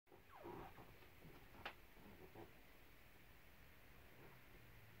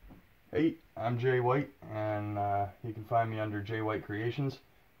Hey, I'm Jay White, and you can find me under Jay White Creations.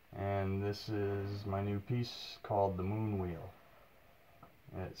 And this is my new piece called the Moon Wheel.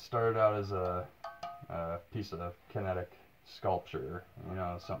 It started out as a piece of kinetic sculpture,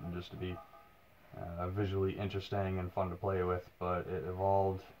 something just to be visually interesting and fun to play with. But it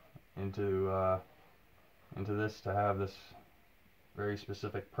evolved into this to have this very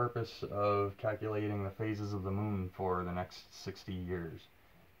specific purpose of calculating the phases of the moon for the next 60 years.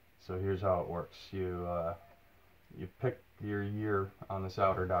 So here's how it works. You pick your year on this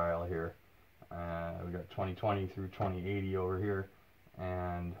outer dial here. We got 2020 through 2080 over here,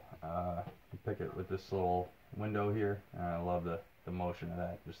 and you pick it with this little window here. And I love the motion of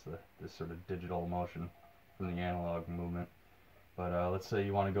that, just this sort of digital motion from the analog movement. But let's say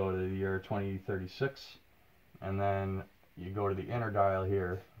you want to go to the year 2036, and then you go to the inner dial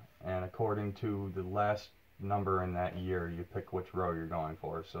here, and according to the last number in that year, you pick which row you're going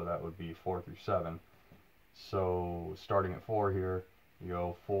for. So that would be 4 through 7. So starting at 4 here, you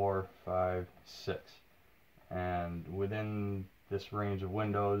go 4, 5, 6. And within this range of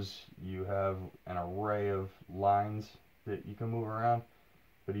windows, you have an array of lines that you can move around.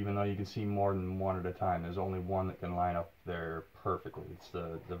 But even though you can see more than one at a time, there's only one that can line up there perfectly. It's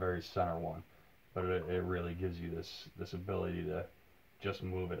the very center one. But it really gives you this ability to just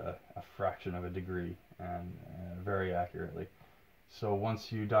move it a fraction of a degree and very accurately. So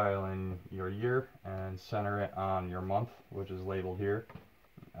once you dial in your year and center it on your month, which is labeled here,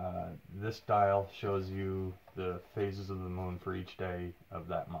 this dial shows you the phases of the moon for each day of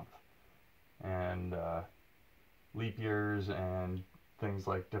that month. And leap years and things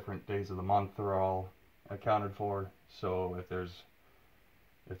like different days of the month are all accounted for. So if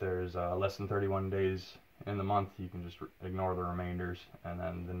there's less than 31 days in the month, you can just ignore the remainders, and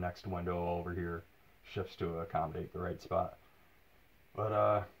then the next window over here shifts to accommodate the right spot.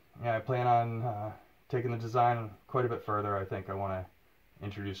 But yeah, I plan on taking the design quite a bit further. I think I want to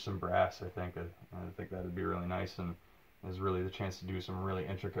introduce some brass. I think that would be really nice, and there's really the chance to do some really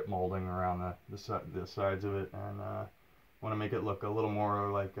intricate molding around the sides of it, and want to make it look a little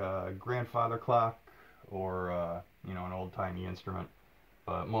more like a grandfather clock or an old-timey instrument.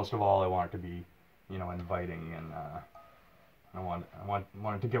 But most of all, I want it to be inviting, and I want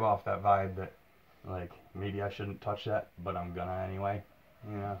it to give off that vibe that, like, maybe I shouldn't touch that, but I'm gonna anyway,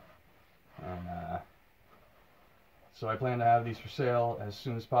 And so I plan to have these for sale as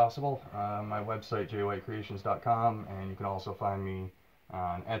soon as possible. My website, jwhitecreations.com, and you can also find me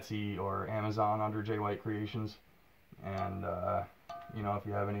on Etsy or Amazon under Jay White Creations. And if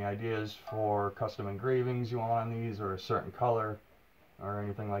you have any ideas for custom engravings you want on these, or a certain color, or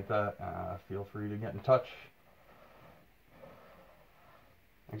anything like that, feel free to get in touch.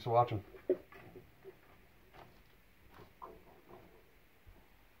 Thanks for watching.